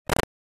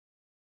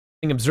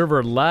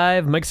Observer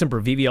Live, Mike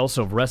Sempervive,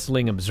 also of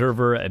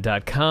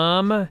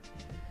WrestlingObserver.com.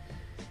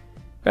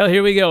 Well,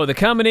 here we go. The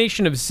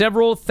combination of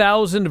several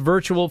thousand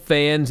virtual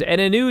fans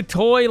and a new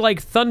toy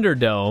like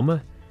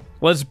Thunderdome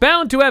was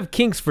bound to have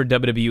kinks for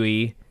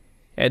WWE,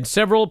 and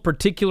several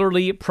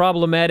particularly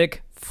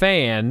problematic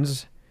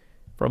fans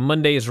from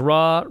Monday's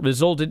Raw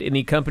resulted in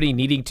the company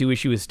needing to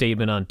issue a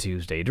statement on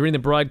Tuesday. During the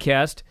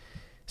broadcast,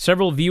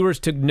 several viewers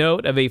took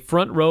note of a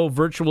front-row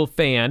virtual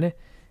fan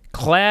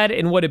clad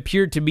in what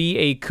appeared to be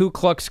a Ku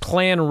Klux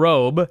Klan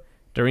robe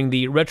during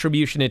the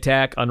Retribution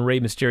attack on Rey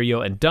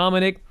Mysterio and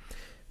Dominic.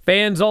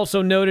 Fans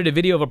also noted a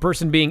video of a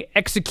person being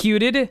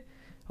executed,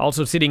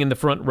 also sitting in the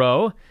front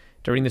row,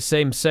 during the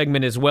same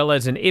segment, as well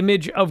as an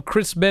image of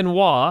Chris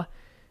Benoit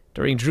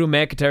during Drew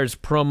McIntyre's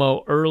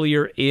promo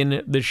earlier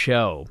in the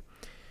show.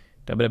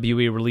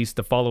 WWE released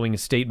the following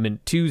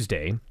statement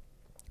Tuesday.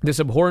 This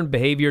abhorrent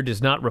behavior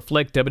does not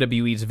reflect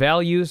WWE's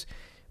values.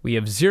 We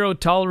have zero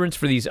tolerance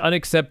for these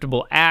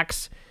unacceptable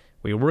acts.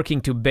 We are working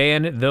to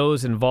ban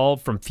those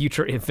involved from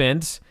future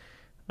events.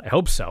 I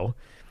hope so.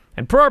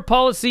 And per our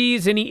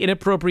policies, any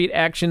inappropriate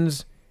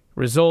actions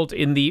result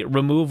in the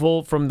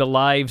removal from the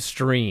live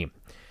stream.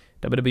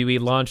 WWE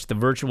launched the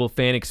virtual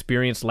fan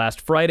experience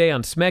last Friday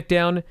on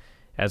SmackDown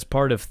as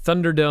part of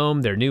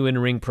Thunderdome, their new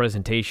in-ring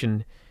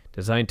presentation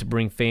designed to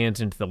bring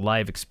fans into the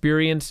live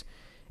experience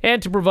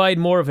and to provide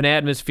more of an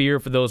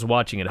atmosphere for those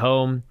watching at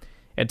home,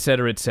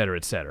 etc., etc.,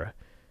 etc.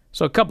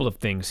 So a couple of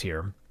things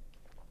here.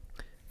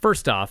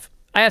 First off,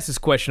 I asked this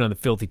question on the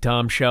Filthy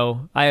Tom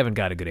show. I haven't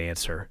got a good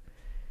answer.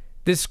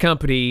 This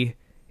company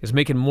is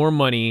making more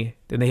money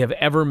than they have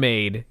ever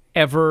made,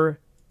 ever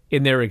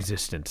in their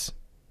existence.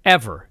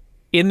 Ever.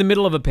 In the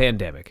middle of a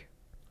pandemic.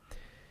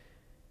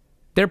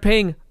 They're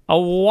paying a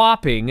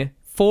whopping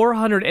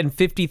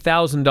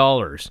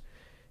 $450,000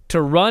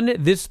 to run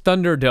this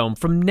Thunderdome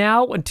from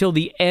now until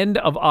the end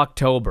of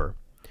October.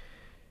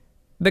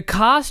 The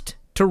cost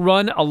to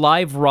run a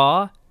live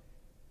Raw...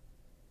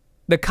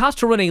 The cost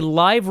to run a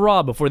live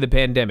Raw before the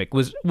pandemic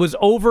was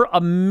over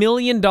 $1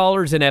 million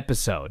an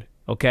episode,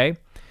 okay?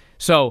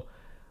 So,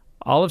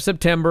 all of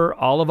September,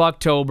 all of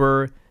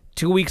October,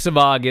 2 weeks of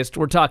August,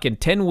 we're talking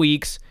 10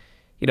 weeks.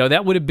 You know,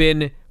 that would have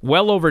been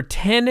well over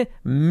 $10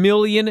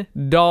 million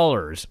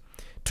to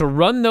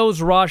run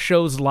those Raw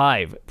shows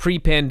live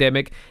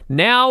pre-pandemic.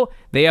 Now,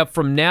 they have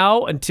from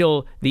now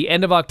until the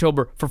end of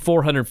October for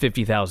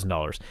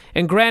 $450,000.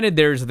 And granted,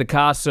 there's the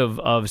cost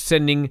of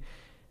sending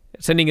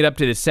it up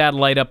to the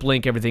satellite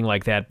uplink, everything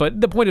like that. But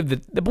the point of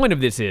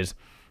this is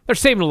they're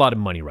saving a lot of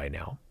money right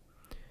now.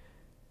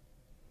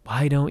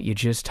 Why don't you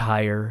just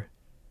hire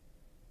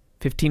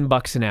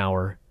 $15 an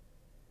hour,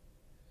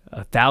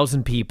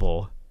 1,000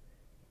 people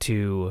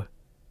to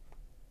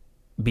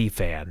be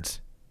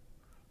fans?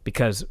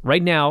 Because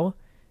right now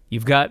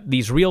you've got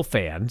these real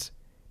fans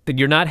that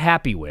you're not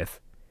happy with,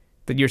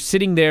 that you're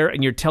sitting there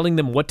and you're telling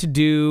them what to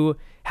do,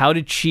 how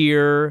to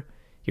cheer.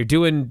 You're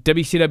doing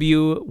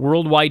WCW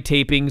worldwide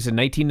tapings in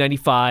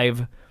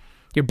 1995.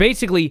 You're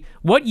basically,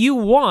 what you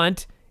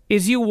want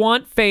is you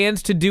want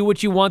fans to do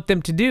what you want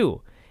them to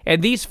do.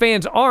 And these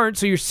fans aren't,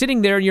 so you're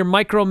sitting there and you're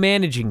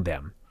micromanaging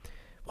them.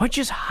 Why don't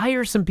you just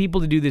hire some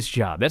people to do this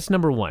job? That's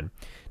number one.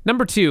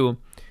 Number two,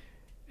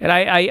 and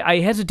I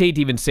hesitate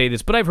to even say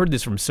this, but I've heard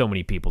this from so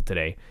many people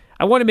today.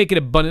 I want to make it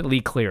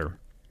abundantly clear.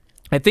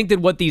 I think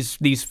that what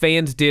these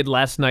fans did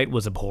last night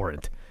was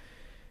abhorrent.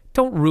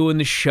 Don't ruin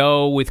the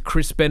show with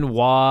Chris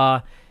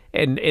Benoit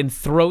and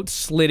throat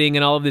slitting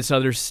and all of this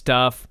other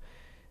stuff.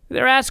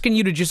 They're asking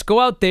you to just go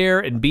out there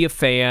and be a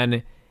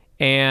fan,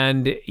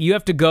 and you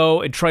have to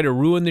go and try to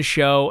ruin the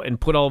show and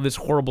put all this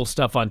horrible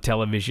stuff on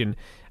television.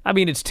 I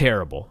mean, it's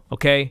terrible,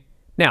 okay?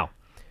 Now,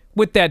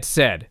 with that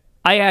said,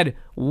 I had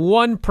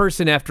one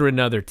person after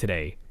another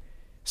today,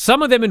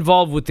 some of them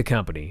involved with the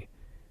company,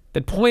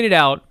 that pointed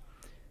out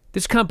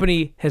this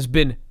company has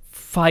been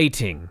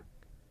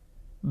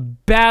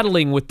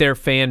battling with their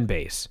fan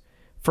base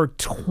for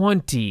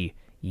 20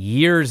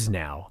 years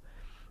now.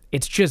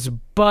 It's just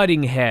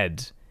butting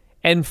heads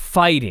and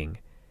fighting.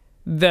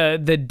 The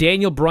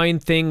Daniel Bryan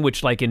thing,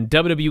 which like in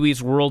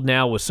WWE's world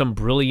now was some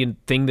brilliant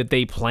thing that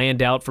they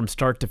planned out from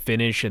start to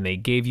finish and they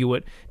gave you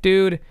it.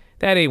 Dude,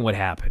 that ain't what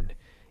happened.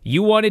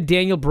 You wanted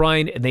Daniel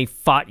Bryan and they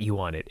fought you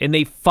on it. And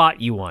they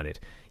fought you on it.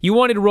 You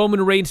wanted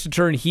Roman Reigns to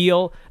turn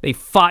heel. They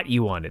fought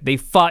you on it. They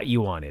fought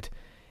you on it.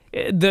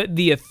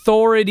 The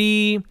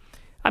authority...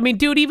 I mean,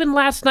 dude, even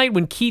last night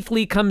when Keith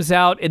Lee comes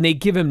out and they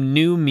give him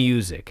new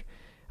music.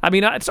 I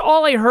mean, it's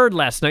all I heard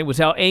last night was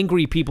how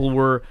angry people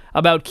were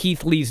about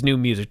Keith Lee's new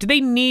music. Did they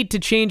need to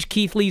change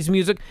Keith Lee's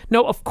music?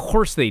 No, of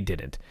course they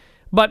didn't.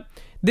 But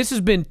this has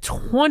been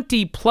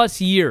 20-plus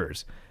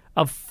years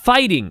of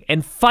fighting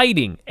and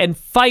fighting and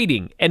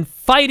fighting and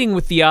fighting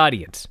with the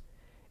audience.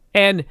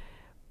 And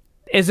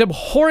as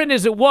abhorrent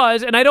as it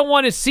was, and I don't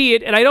want to see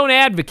it and I don't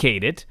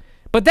advocate it,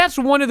 but that's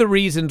one of the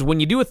reasons when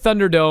you do a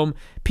Thunderdome,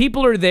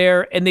 people are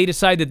there and they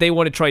decide that they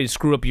want to try to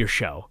screw up your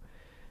show.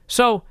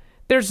 So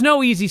there's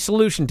no easy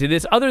solution to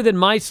this other than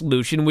my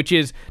solution, which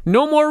is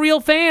no more real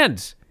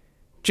fans.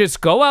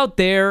 Just go out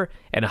there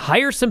and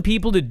hire some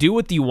people to do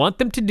what you want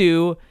them to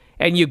do,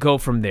 and you go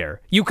from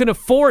there. You can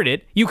afford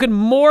it. You can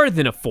more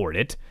than afford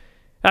it.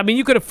 I mean,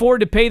 you could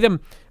afford to pay them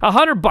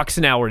 $100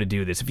 an hour to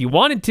do this if you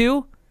wanted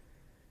to.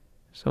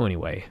 So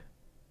anyway,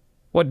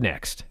 what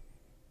next?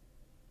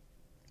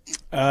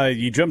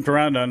 You jumped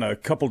around on a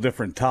couple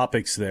different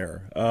topics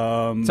there.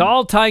 It's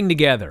all tying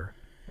together.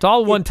 It's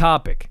all one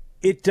topic.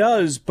 It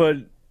does, but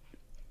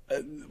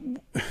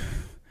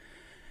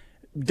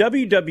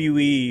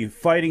WWE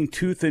fighting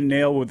tooth and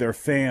nail with their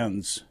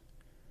fans,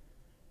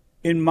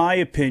 in my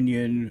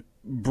opinion,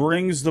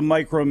 brings the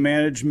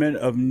micromanagement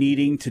of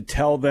needing to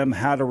tell them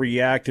how to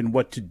react and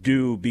what to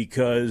do,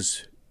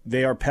 because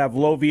they are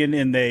Pavlovian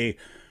and they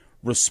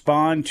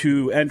respond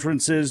to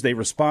entrances. They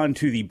respond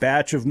to the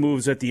batch of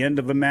moves at the end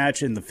of a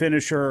match and the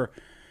finisher.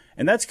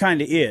 And that's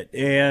kind of it.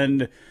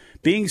 And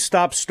being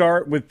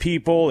stop-start with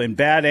people and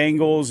bad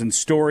angles and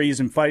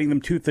stories and fighting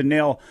them tooth and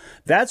nail,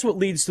 that's what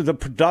leads to the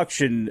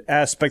production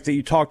aspect that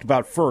you talked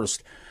about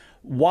first.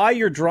 Why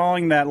you're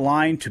drawing that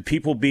line to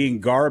people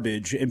being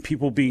garbage and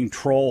people being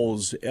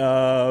trolls,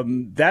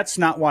 that's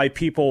not why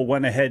people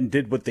went ahead and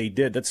did what they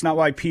did. That's not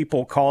why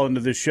people call into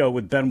the show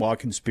with Benoit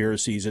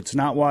conspiracies. It's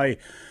not why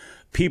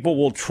people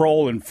will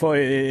troll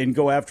and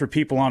go after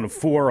people on a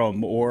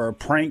forum or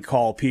prank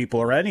call people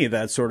or any of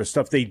that sort of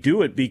stuff. They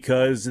do it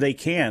because they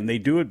can. They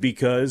do it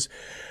because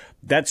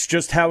that's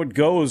just how it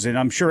goes. And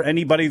I'm sure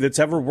anybody that's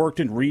ever worked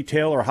in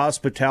retail or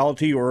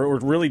hospitality or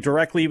really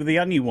directly with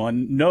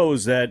anyone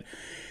knows that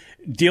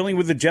dealing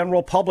with the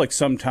general public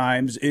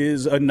sometimes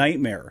is a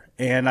nightmare.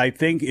 And I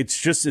think it's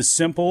just as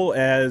simple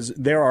as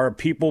there are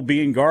people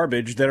being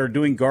garbage that are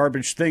doing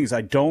garbage things.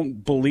 I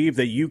don't believe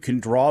that you can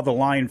draw the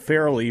line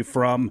fairly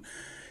from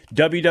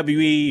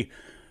WWE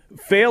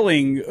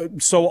failing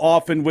so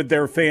often with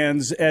their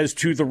fans as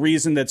to the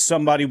reason that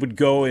somebody would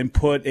go and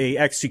put a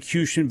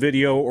execution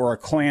video or a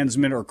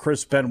Klansman or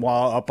Chris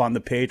Benoit up on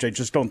the page. I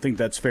just don't think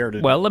that's fair to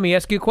do. Well, let me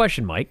ask you a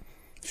question, Mike.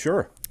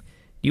 Sure.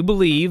 You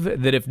believe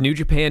that if New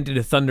Japan did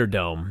a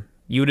Thunderdome,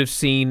 you would have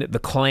seen the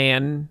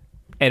Klan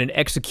and an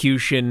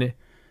execution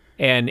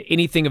and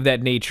anything of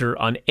that nature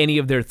on any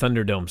of their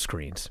Thunderdome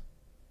screens?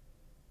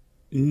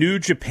 New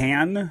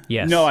Japan?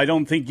 Yes. No, I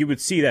don't think you would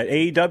see that.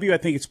 AEW, I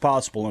think it's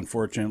possible,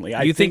 unfortunately.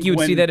 You think you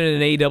would see that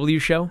in an AEW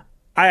show?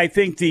 I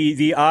think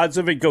the odds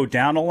of it go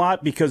down a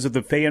lot because of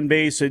the fan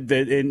base that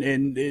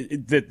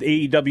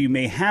AEW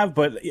may have.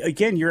 But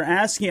again, you're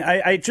asking,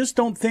 I just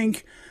don't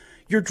think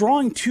you're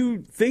drawing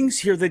two things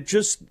here that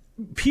just,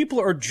 people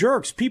are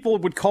jerks. People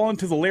would call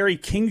into the Larry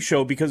King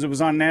show because it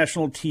was on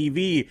national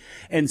TV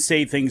and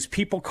say things.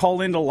 People call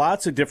into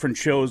lots of different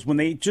shows when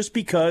they, just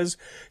because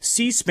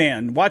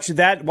C-SPAN,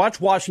 watch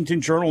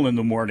Washington Journal in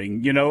the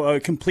morning,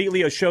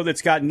 completely a show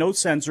that's got no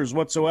censors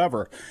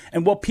whatsoever.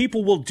 And what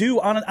people will do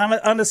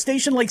on a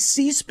station like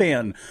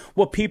C-SPAN,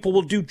 what people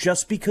will do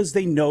just because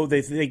they know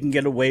they can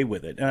get away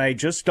with it. And I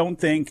just don't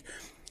think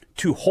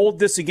to hold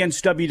this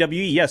against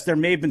WWE, yes, there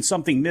may have been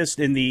something missed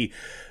in the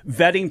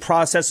vetting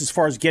process as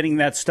far as getting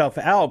that stuff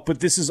out, but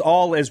this is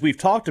all, as we've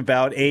talked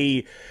about,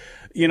 a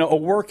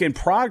work in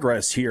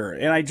progress here.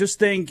 And I just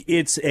think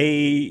it's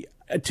to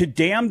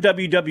damn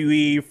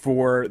WWE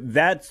for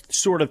that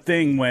sort of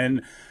thing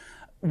when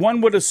one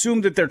would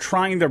assume that they're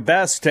trying their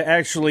best to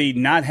actually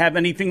not have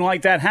anything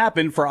like that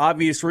happen for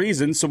obvious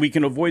reasons so we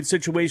can avoid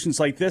situations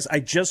like this.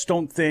 I just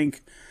don't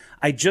think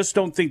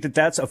that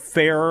that's a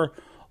fair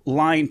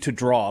line to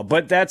draw.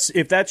 But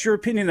if that's your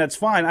opinion, that's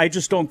fine. I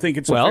just don't think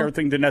it's a fair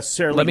thing to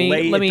necessarily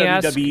lay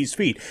at WWE's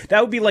feet.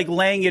 That would be like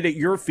laying it at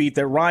your feet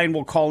that Ryan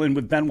will call in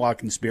with Benoit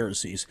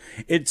conspiracies.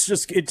 It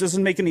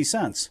doesn't make any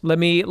sense. Let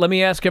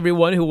me ask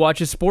everyone who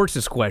watches sports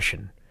this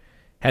question.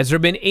 Has there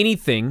been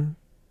anything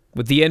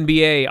with the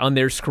NBA on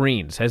their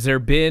screens? Has there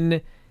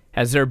been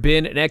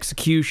an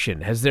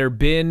execution? Has there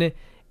been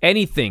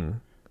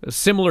anything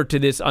similar to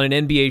this on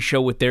an NBA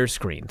show with their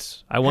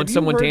screens? I want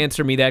someone to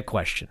answer me that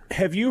question.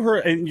 Have you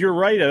heard, and you're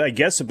right, I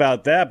guess,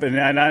 about that, but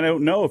and I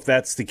don't know if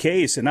that's the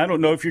case, and I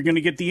don't know if you're going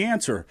to get the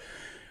answer.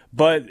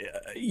 But,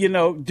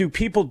 do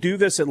people do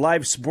this at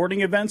live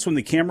sporting events when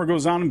the camera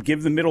goes on them,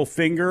 give the middle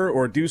finger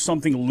or do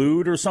something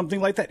lewd or something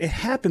like that? It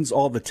happens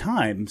all the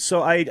time.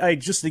 So I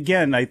just,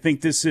 again, I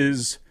think it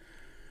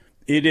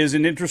is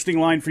an interesting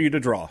line for you to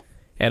draw.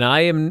 And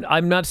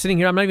I'm not sitting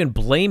here, I'm not even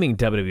blaming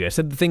WWE. I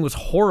said the thing was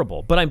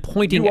horrible, but I'm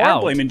pointing out. You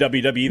are blaming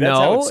WWE. That's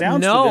how it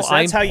sounds to this.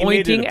 That's how you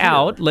made it appear.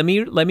 Out. Let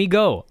me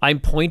go. I'm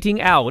pointing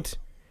out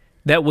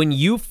that when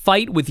you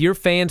fight with your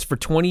fans for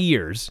 20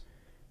 years,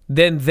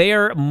 then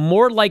they're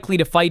more likely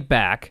to fight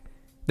back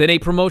than a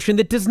promotion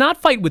that does not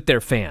fight with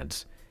their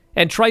fans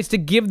and tries to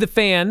give the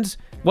fans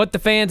what the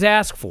fans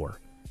ask for.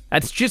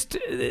 That's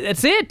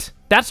it.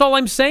 That's all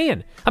I'm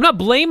saying. I'm not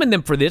blaming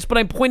them for this, but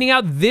I'm pointing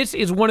out this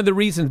is one of the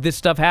reasons this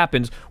stuff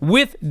happens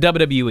with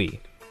WWE.